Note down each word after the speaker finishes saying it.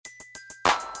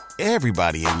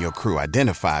Everybody in your crew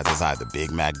identifies as either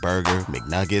Big Mac Burger,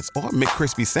 McNuggets, or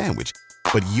McCrispy Sandwich.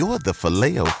 But you're the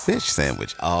Filet-O-Fish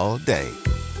Sandwich all day.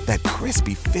 That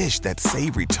crispy fish, that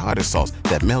savory tartar sauce,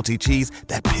 that melty cheese,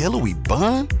 that pillowy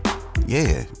bun.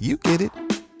 Yeah, you get it.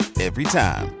 Every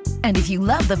time. And if you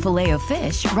love the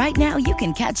Filet-O-Fish, right now you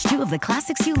can catch two of the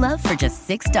classics you love for just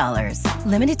 $6.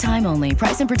 Limited time only.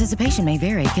 Price and participation may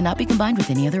vary. Cannot be combined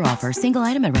with any other offer. Single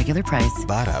item at regular price.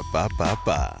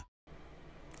 Ba-da-ba-ba-ba.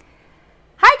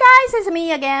 Hi guys, it's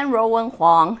me again, 罗文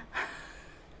黄。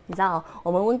你知道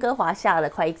我们温哥华下了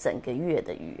快一整个月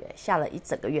的雨，下了一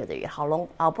整个月的雨，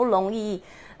好不容易，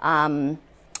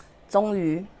终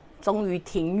于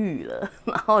停雨了。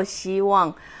然后希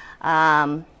望，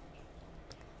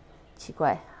奇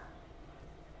怪，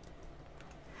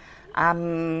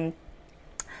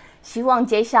希望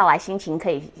接下来心情可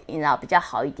以，你知道比较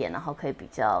好一点，然后可以比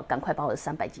较赶快把我的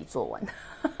300集做完。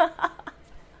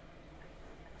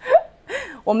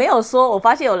我没有说，我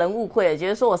发现有人误会了，觉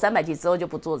得说我300集之后就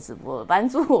不做直播了。反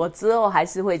正我之后还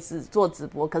是会做直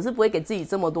播，可是不会给自己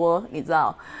这么多，你知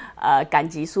道，赶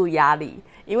集数压力。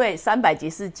因为300集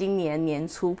是今年年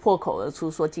初破口而出，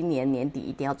说今年年底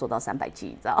一定要做到300集，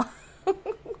你知道？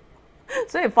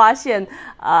所以发现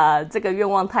这个愿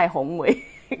望太宏伟。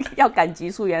要赶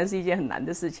集数原来是一件很难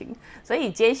的事情，所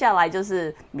以接下来就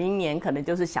是明年可能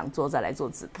就是想做再来做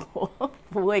直播，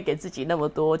不会给自己那么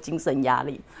多精神压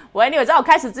力。喂，你有在我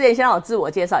开始之前先让我自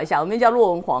我介绍一下，我名叫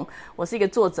骆文黄，我是一个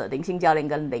作者、灵性教练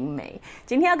跟灵媒。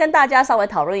今天要跟大家稍微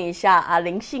讨论一下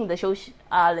灵性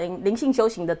修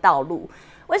行的道路。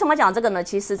为什么讲这个呢？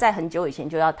其实在很久以前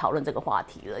就要讨论这个话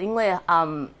题了，因为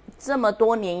这么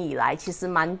多年以来，其实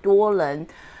蛮多人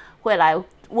会来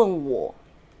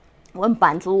问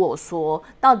版主我说，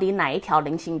到底哪一条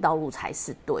灵性道路才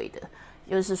是对的？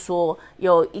就是说，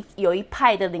有一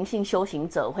派的灵性修行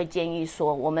者会建议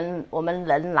说，我们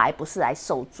人来不是来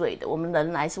受罪的，我们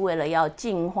人来是为了要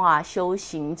进化、修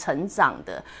行、成长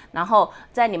的。然后，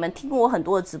在你们听我很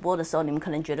多的直播的时候，你们可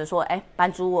能觉得说，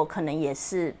版主我可能也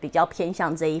是比较偏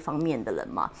向这一方面的人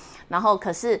嘛。然后，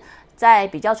可是在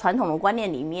比较传统的观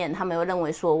念里面，他们会认为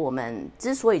说，我们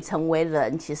之所以成为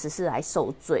人，其实是来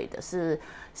受罪的，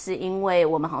是因为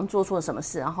我们好像做错了什么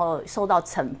事，然后受到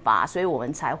惩罚，所以我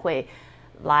们才会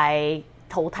来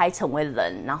投胎成为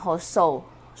人，然后受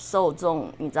这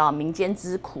种你知道民间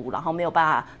之苦，然后没有办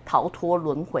法逃脱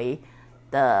轮回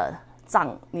的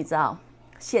你知道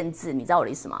限制，你知道我的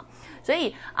意思吗？所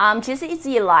以其实一直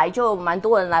以来就蛮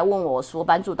多人来问我说，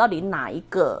版主到底哪一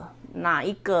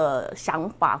个想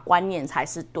法观念才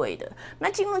是对的？那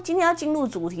今天要进入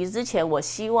主题之前，我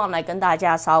希望来跟大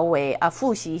家稍微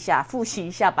复习一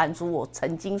下版主我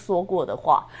曾经说过的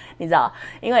话，你知道，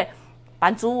因为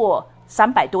版主我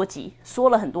300多集说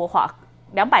了很多话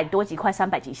，200多集快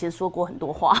300集，其实说过很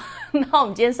多话。那我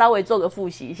们今天稍微做个复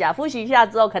习一下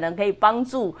之后，可能可以帮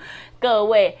助各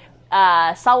位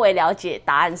稍微了解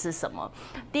答案是什么。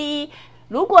第一，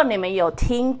如果你们有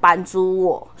听版主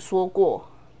我说过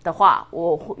的话，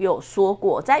我有说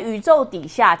过，在宇宙底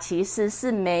下其实是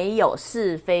没有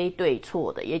是非对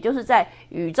错的，也就是在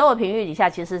宇宙的频率底下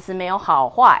其实是没有好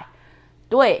坏、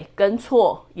对跟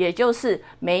错，也就是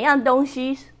每一样东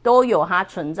西都有它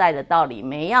存在的道理，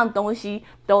每一样东西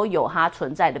都有它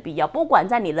存在的必要。不管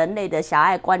在你人类的狭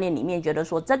隘观念里面觉得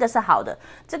说这个是好的，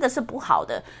这个是不好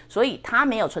的，所以它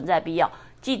没有存在必要。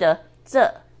记得这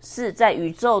是在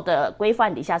宇宙的规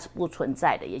范底下是不存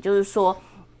在的，也就是说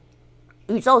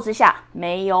宇宙之下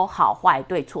没有好坏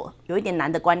对错，有一点难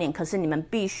的观念，可是你们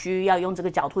必须要用这个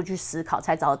角度去思考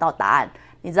才找得到答案，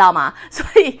你知道吗？所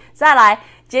以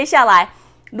接下来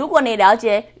如果你了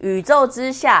解宇宙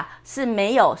之下是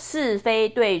没有是非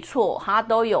对错，它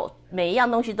都有每一样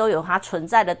东西都有它存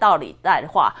在的道理在的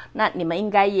话，那你们应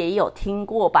该也有听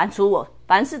过版主我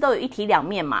凡事都有一体两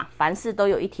面嘛，凡事都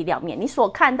有一体两面，你所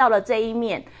看到的这一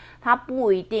面它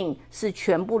不一定是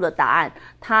全部的答案，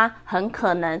它很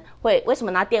可能会，为什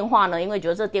么拿电话呢？因为觉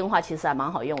得这电话其实还蛮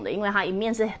好用的，因为它一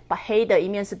面是黑的，一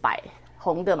面是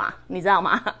红的嘛，你知道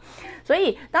吗？所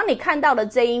以当你看到的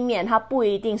这一面，它不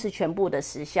一定是全部的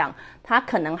实相，它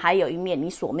可能还有一面你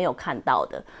所没有看到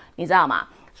的，你知道吗？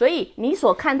所以你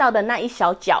所看到的那一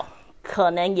小角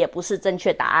可能也不是正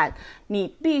确答案，你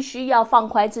必须要放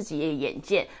宽自己的眼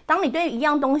界。当你对一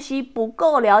样东西不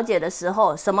够了解的时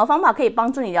候，什么方法可以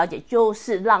帮助你了解？就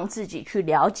是让自己去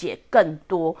了解更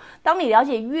多。当你了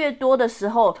解越多的时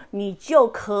候，你就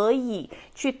可以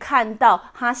去看到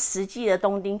它实际的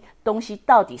东西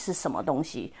到底是什么东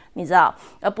西，你知道，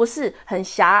而不是很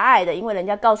狭隘的，因为人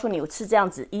家告诉你是这样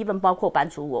子， even 包括版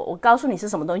主我告诉你是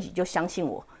什么东西，你就相信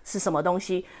我是什么东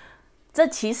西。这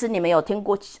其实你们有听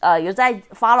过，有在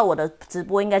follow 我的直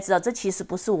播应该知道，这其实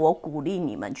不是我鼓励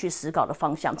你们去思考的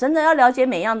方向。真的要了解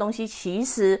每一样东西，其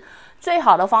实最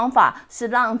好的方法是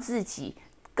让自己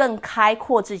更开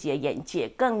阔自己的眼界，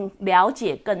更了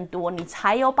解更多，你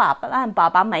才有办法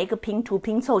把每一个拼图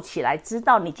拼凑起来，知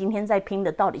道你今天在拼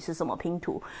的到底是什么拼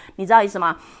图，你知道意思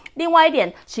吗？另外一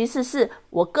点，其实是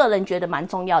我个人觉得蛮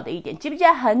重要的一点，记不记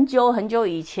得很久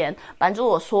以前，版主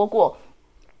我说过，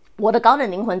我的高等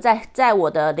灵魂在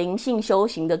我的灵性修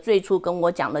行的最初跟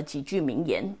我讲了几句名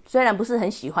言，虽然不是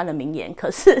很喜欢的名言，可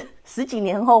是10几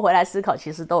年后回来思考，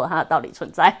其实都有它的道理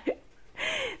存在。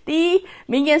第一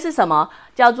名言是什么？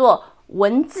叫做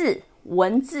文字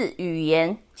语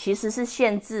言其实是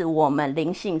限制我们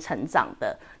灵性成长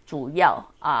的主要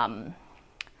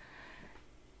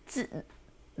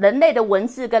人类的文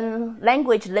字跟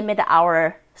language limit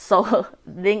our soul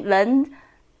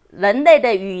人类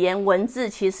的语言文字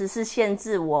其实是限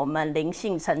制我们灵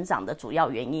性成长的主要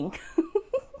原因。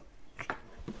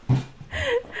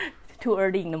Too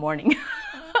early in the morning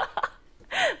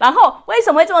然后为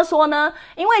什么会这么说呢？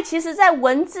因为其实在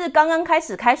文字刚刚开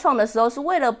始开创的时候，是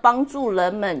为了帮助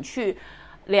人们去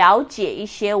了解一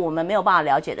些我们没有办法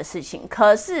了解的事情。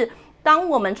可是当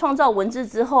我们创造文字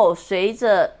之后，随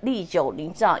着历久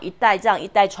弥这样一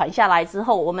代传下来之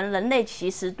后，我们人类其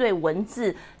实对文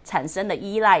字产生了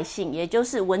依赖性，也就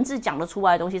是文字讲得出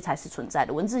来的东西才是存在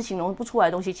的，文字形容不出来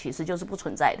的东西其实就是不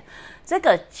存在的。这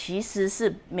个其实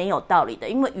是没有道理的，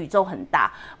因为宇宙很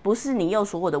大，不是你用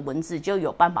所有的文字就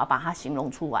有办法把它形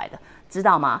容出来的，知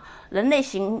道吗？人类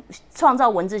创造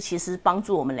文字其实帮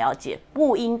助我们了解，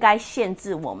不应该限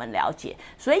制我们了解。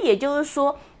所以也就是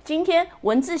说，今天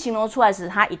文字形容出来时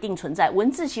它一定存在，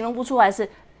文字形容不出来时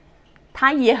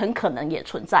它也很可能也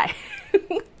存在。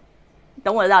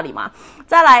懂我的道理吗？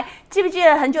再来，记不记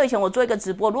得很久以前我做一个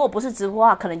直播，如果不是直播的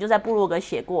话，可能就在部落格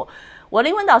写过，我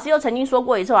灵魂导师又曾经说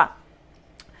过一次话，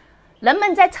人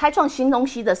们在开创新东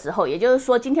西的时候，也就是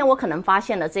说今天我可能发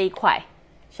现了这一块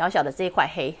小小的这一块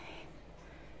黑，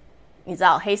你知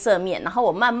道黑色面，然后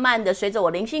我慢慢的随着我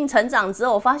灵性成长之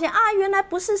后，我发现原来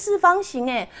不是四方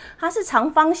形它是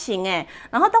长方形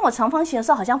然后当我长方形的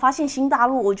时候，好像发现新大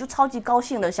陆，我就超级高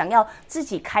兴了，想要自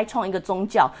己开创一个宗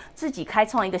教，自己开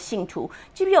创一个信徒。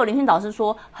记不记得我灵性导师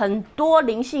说，很多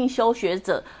灵性修学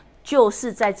者就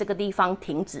是在这个地方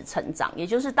停止成长，也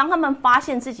就是当他们发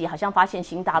现自己好像发现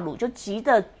新大陆，就急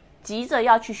着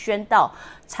要去宣道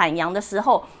阐扬的时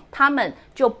候，他们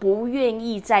就不愿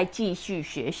意再继续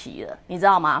学习了，你知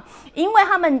道吗？因为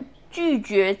他们拒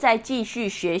绝再继续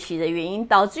学习的原因，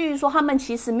导致于说他们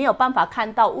其实没有办法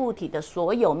看到物体的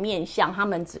所有面向，他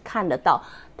们只看得到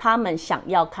他们想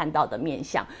要看到的面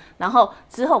向。然后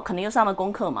之后可能又上了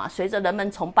功课嘛，随着人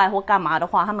们崇拜或干嘛的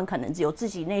话，他们可能只有自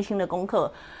己内心的功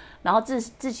课，然后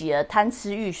自己的贪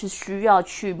吃欲是需要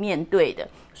去面对的，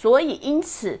所以因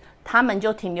此他们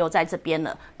就停留在这边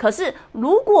了。可是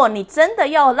如果你真的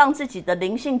要让自己的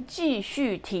灵性继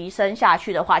续提升下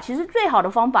去的话，其实最好的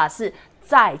方法是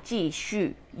再继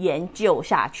续研究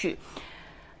下去。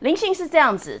灵性是这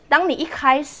样子，当你一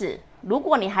开始，如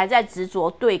果你还在执着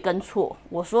对跟错，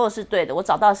我说的是对的，我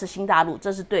找到的是新大陆，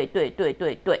这是对，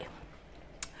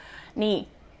你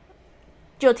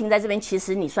就停在这边，其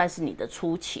实你算是你的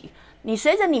初期。你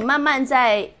随着你慢慢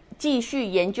在继续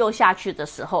研究下去的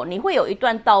时候，你会有一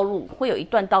段道路，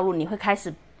你会开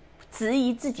始质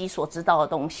疑自己所知道的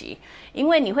东西，因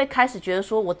为你会开始觉得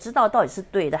说，我知道到底是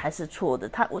对的还是错的，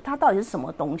它到底是什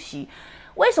么东西？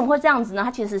为什么会这样子呢？它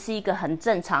其实是一个很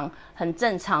正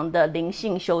常的灵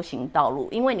性修行道路，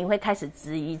因为你会开始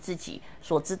质疑自己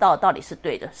所知道的到底是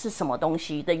对的，是什么东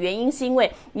西的原因，是因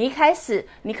为你一开始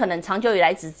你可能长久以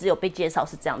来只有被介绍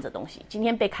是这样子的东西，今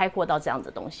天被开阔到这样子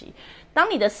的东西。当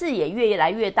你的视野越来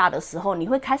越大的时候，你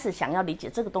会开始想要理解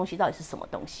这个东西到底是什么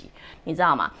东西，你知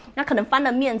道吗？那可能翻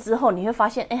了面之后，你会发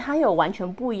现，它有完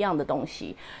全不一样的东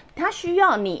西。它需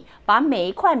要你把每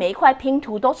一块拼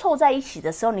图都凑在一起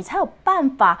的时候，你才有办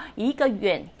法以一个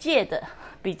远界的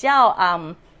比较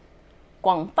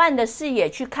广泛的视野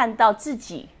去看到自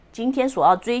己今天所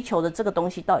要追求的这个东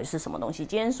西到底是什么东西，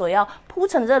今天所要铺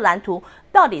成这个蓝图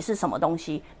到底是什么东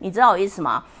西，你知道我意思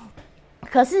吗？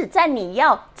可是在你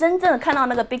要真正的看到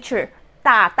那个 picture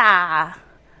大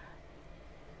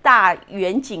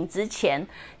远景之前，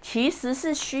其实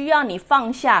是需要你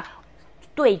放下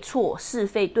对错是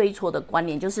非对错的观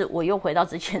念，就是我又回到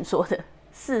之前说的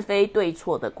是非对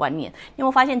错的观念。你有没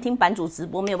有发现听版主直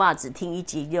播没有办法只听一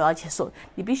集就要接受，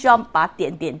你必须要把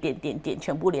点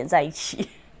全部连在一起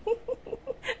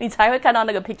你才会看到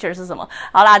那个 picture 是什么。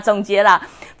好啦，总结啦，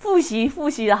复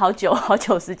习了好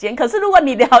久时间。可是如果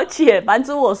你了解版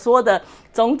主我说的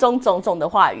种种的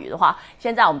话语的话，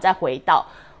现在我们再回到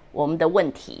我们的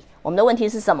问题。我们的问题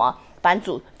是什么？版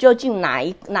主究竟哪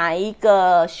一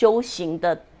个修行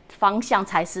的方向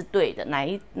才是对的？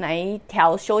哪一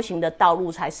条修行的道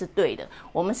路才是对的？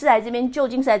我们是来这边究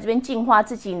竟是来这边净化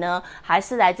自己呢，还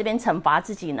是来这边惩罚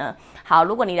自己呢？好，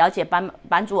如果你了解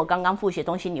版主我刚刚复习的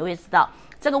东西，你会知道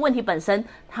这个问题本身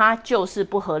它就是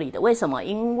不合理的。为什么？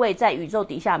因为在宇宙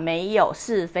底下没有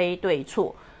是非对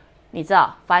错，你知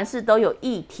道，凡事都有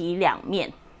一体两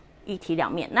面。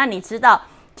那你知道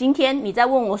今天你在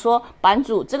问我说，版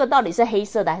主这个到底是黑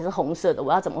色的还是红色的？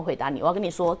我要怎么回答你？我要跟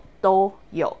你说都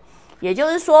有。也就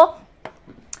是说，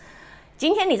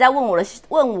今天你在问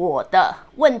我的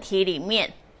问题里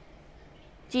面，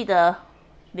记得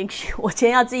我今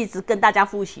天要一直跟大家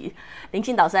复习灵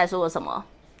性导师来说了什么。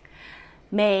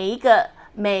每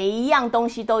一样东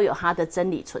西都有它的真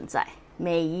理存在，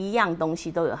每一样东西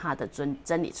都有它的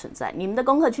真理存在。你们的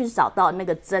功课去找到那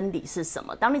个真理是什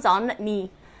么？当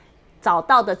你找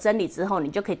到的真理之后，你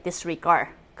就可以 disregard，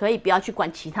 可以不要去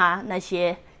管其他那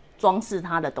些装饰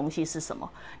它的东西是什么，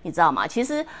你知道吗？其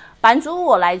实版主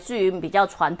我来自于比较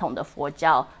传统的佛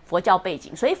教背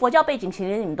景，所以佛教背景其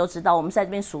实你们都知道，我们是在这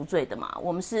边赎罪的嘛，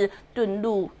我们是遁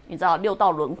入你知道六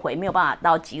道轮回，没有办法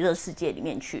到极乐世界里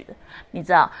面去的，你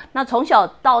知道。那从小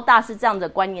到大是这样的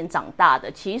观念长大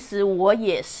的，其实我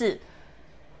也是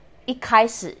一开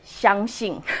始相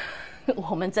信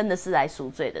我们真的是来赎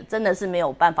罪的，真的是没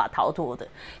有办法逃脱的。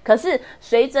可是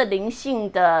随着灵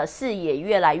性的视野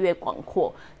越来越广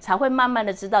阔，才会慢慢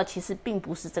的知道其实并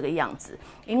不是这个样子。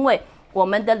因为我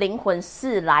们的灵魂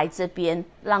是来这边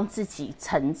让自己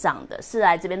成长的，是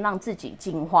来这边让自己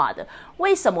进化的。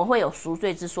为什么会有赎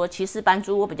罪之说？其实版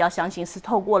主我比较相信是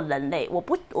透过人类，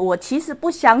我其实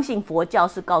不相信佛教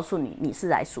是告诉你是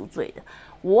来赎罪的。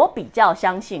我比较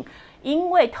相信，因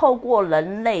为透过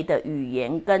人类的语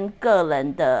言跟个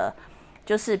人的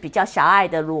就是比较狭隘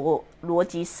的逻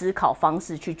辑思考方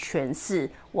式去诠释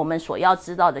我们所要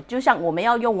知道的，就像我们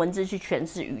要用文字去诠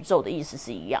释宇宙的意思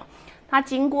是一样。它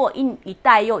经过一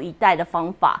代又一代的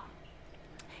方法，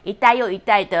一代又一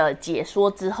代的解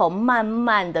说之后，慢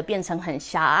慢的变成很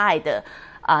狭隘的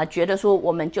觉得说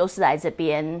我们就是来这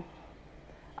边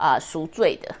赎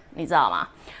罪的，你知道吗？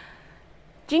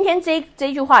今天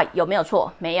这句话有没有错？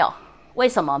没有。为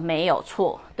什么没有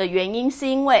错的原因是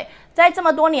因为在这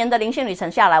么多年的灵性旅程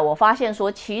下来，我发现说，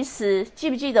其实记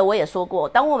不记得我也说过，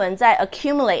当我们在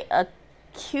accumulate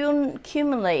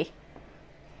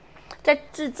在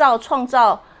制造创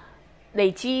造累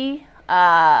积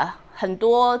很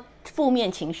多负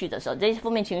面情绪的时候，这些负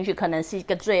面情绪可能是一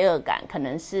个罪恶感，可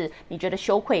能是你觉得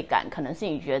羞愧感，可能是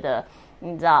你觉得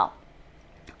你知道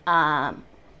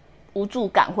无助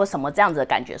感或什么这样子的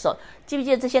感觉的时候，记不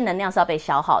记得这些能量是要被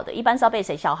消耗的？一般是要被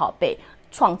谁消耗？被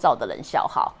创造的人消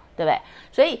耗，对不对？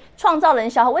所以创造人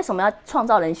消耗，为什么要创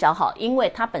造人消耗？因为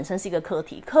它本身是一个课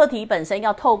题，课题本身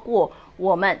要透过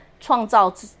我们创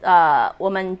造我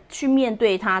们去面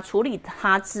对它、处理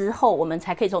它之后，我们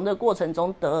才可以从这个过程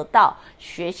中得到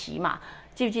学习嘛。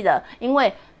记不记得？因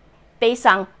为悲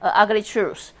伤ugly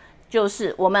truth。就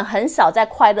是我们很少在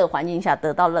快乐环境下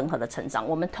得到任何的成长，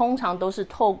我们通常都是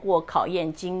透过考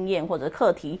验、经验或者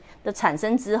課題的产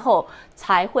生之后，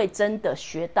才会真的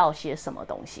学到些什么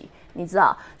东西，你知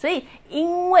道？所以，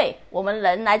因为我们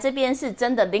人来这边是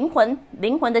真的灵魂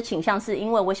的倾向，是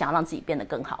因为我想要让自己变得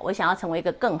更好，我想要成为一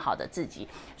个更好的自己，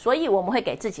所以我们会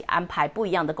给自己安排不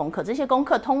一样的功课。这些功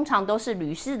课通常都是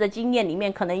屡世的经验里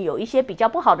面，可能有一些比较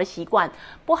不好的习惯、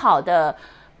不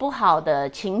好的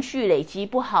情绪累积，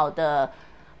不好的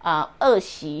恶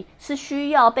习是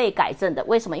需要被改正的。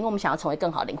为什么？因为我们想要成为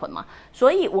更好的灵魂嘛，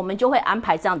所以我们就会安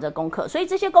排这样的功课。所以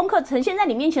这些功课呈现在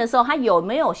你面前的时候，它有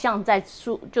没有像在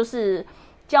就是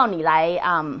叫你来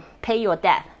pay your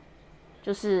debt？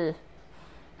 就是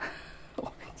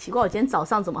奇怪，我今天早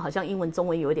上怎么好像英文中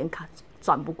文有一点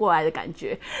转不过来的感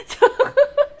觉？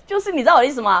就是你知道我的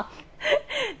意思吗？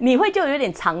你会就有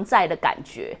点偿债的感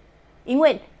觉，因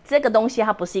为这个东西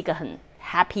它不是一个很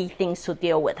happy things to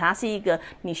deal with， 它是一个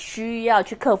你需要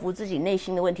去克服自己内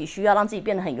心的问题，需要让自己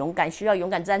变得很勇敢，需要勇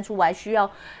敢站出来，需要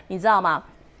你知道吗？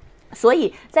所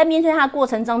以在面对它的过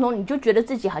程当中，你就觉得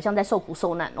自己好像在受苦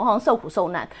受难，我好像受苦受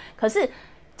难。可是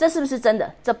这是不是真的？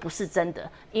这不是真的，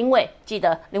因为记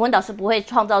得灵魂导师不会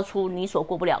创造出你所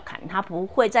过不了坎，他不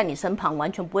会在你身旁，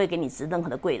完全不会给你指任何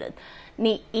的贵人，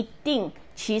你一定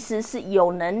其实是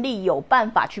有能力有办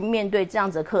法去面对这样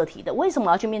子的课题的。为什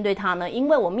么要去面对它呢？因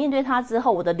为我面对它之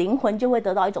后，我的灵魂就会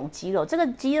得到一种肌肉，这个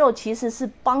肌肉其实是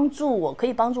可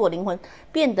以帮助我灵魂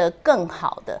变得更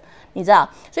好的，你知道？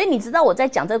所以你知道我在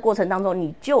讲这个过程当中，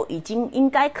你就已经应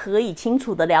该可以清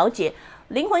楚的了解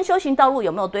灵魂修行道路有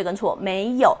没有对跟错？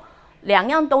没有，两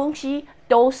样东西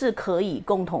都是可以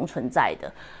共同存在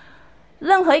的。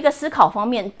任何一个思考方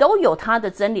面都有它的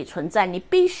真理存在，你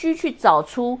必须去找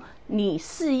出你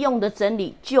适用的真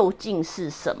理究竟是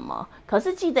什么。可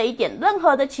是记得一点，任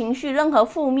何的情绪，任何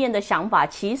负面的想法，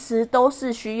其实都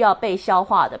是需要被消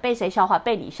化的。被谁消化？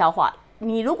被你消化。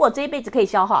你如果这一辈子可以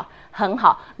消化，很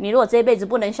好；你如果这一辈子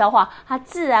不能消化，它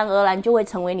自然而然就会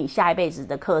成为你下一辈子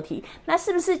的课题。那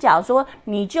是不是假如说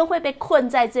你就会被困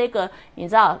在这个你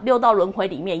知道六道轮回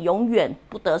里面，永远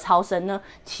不得超生呢？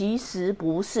其实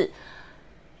不是，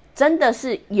真的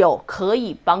是有可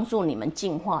以帮助你们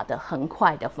进化的很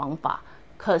快的方法。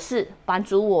可是版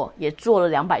主我也做了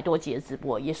200多集的直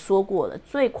播，也说过了，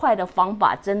最快的方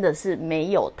法真的是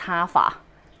没有他法，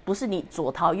不是你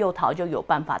左逃右逃就有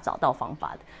办法找到方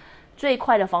法的。最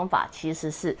快的方法其实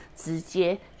是直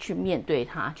接去面对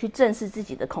它，去正视自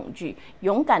己的恐惧，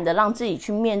勇敢的让自己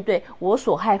去面对我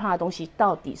所害怕的东西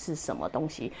到底是什么东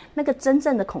西，那个真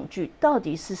正的恐惧到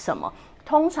底是什么，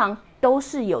通常都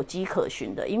是有迹可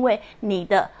循的，因为你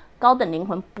的高等灵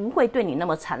魂不会对你那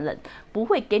么残忍，不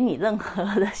会给你任何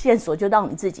的线索就让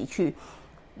你自己去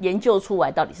研究出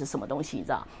来到底是什么东西，你知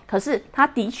道？可是它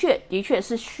的确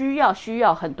是需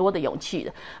要很多的勇气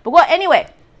的。不过 anyway，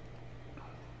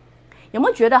 有没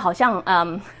有觉得好像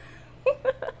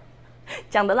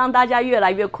讲的让大家越来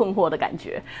越困惑的感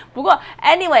觉？不过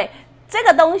anyway， 这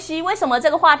个东西为什么这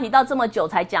个话题到这么久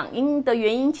才讲的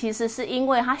原因，其实是因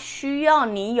为它需要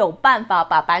你有办法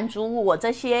把版主我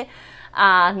这些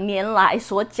年来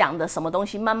所讲的什么东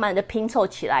西慢慢的拼凑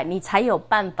起来，你才有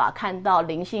办法看到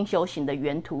灵性修行的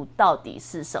原图到底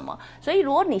是什么。所以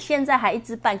如果你现在还一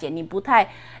知半解，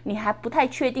你还不太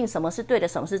确定什么是对的，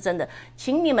什么是真的，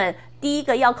请你们第一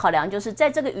个要考量就是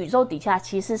在这个宇宙底下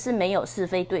其实是没有是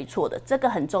非对错的，这个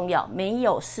很重要，没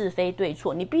有是非对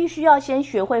错，你必须要先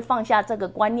学会放下这个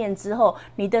观念之后，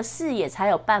你的视野才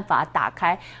有办法打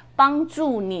开，帮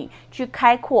助你去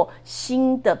开阔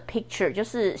新的 picture， 就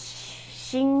是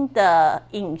新的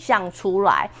影像出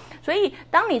来。所以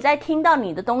当你在听到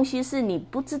你的东西是你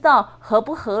不知道合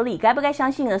不合理，该不该相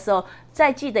信的时候，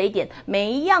再记得一点，每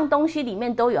一样东西里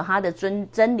面都有它的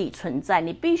真理存在，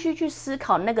你必须去思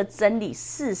考那个真理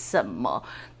是什么，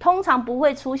通常不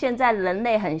会出现在人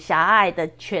类很狭隘的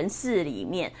诠释里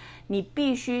面，你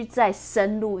必须再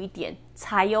深入一点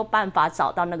才有办法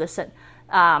找到那个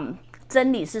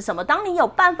真理是什么。当你有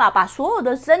办法把所有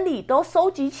的真理都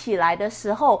收集起来的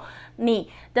时候，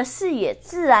你的视野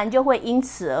自然就会因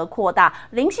此而扩大。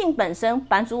灵性本身，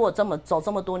版主我走这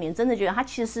么多年，真的觉得它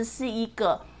其实是一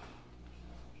个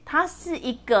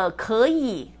可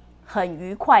以很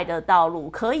愉快的道路，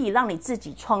可以让你自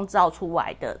己创造出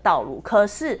来的道路。可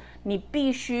是你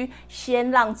必须先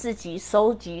让自己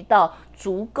收集到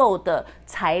足够的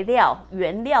材料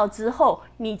原料之后，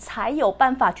你才有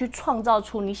办法去创造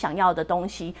出你想要的东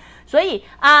西。所以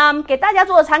给大家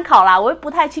做个参考啦，我也不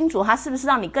太清楚它是不是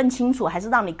让你更清楚还是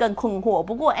让你更困惑。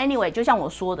不过 anyway， 就像我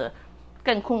说的，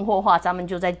更困惑的话咱们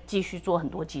就再继续做很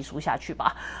多集数下去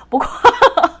吧。不过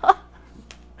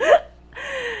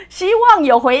希望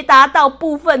有回答到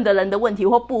部分的人的问题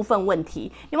或部分问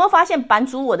题。有没有发现版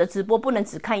主我的直播不能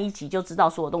只看1集就知道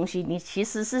所有东西，你其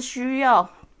实是需要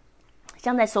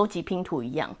像在收集拼图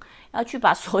一样，要去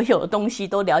把所有的东西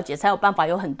都了解，才有办法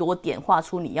有很多点画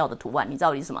出你要的图案。你知道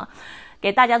我的意思吗？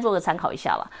给大家做个参考一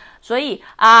下吧。所以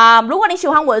如果你喜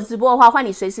欢我的直播的话，欢迎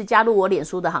你随时加入我脸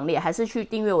书的行列，还是去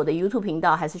订阅我的 YouTube 频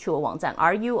道，还是去我网站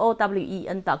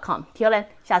ruowen.com。Till then，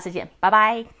 下次见，拜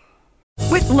拜。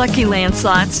With Lucky Land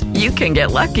Slots, you can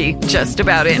get lucky just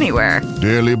about anywhere.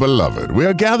 Dearly beloved, we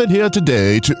are gathered here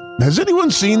today to... Has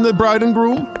anyone seen the bride and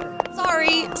groom?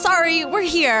 Sorry, we're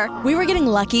here. We were getting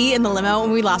lucky in the limo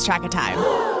and we lost track of time.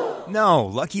 No,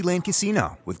 Lucky Land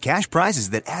Casino, with cash prizes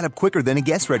that add up quicker than a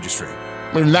guest registry.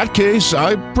 In that case,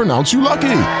 I pronounce you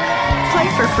lucky. Play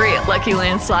for free at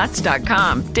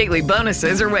LuckyLandSlots.com. Daily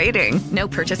bonuses are waiting. No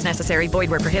purchase necessary. Void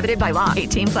where prohibited by law.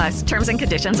 18+. Terms and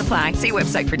conditions apply. See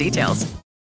website for details.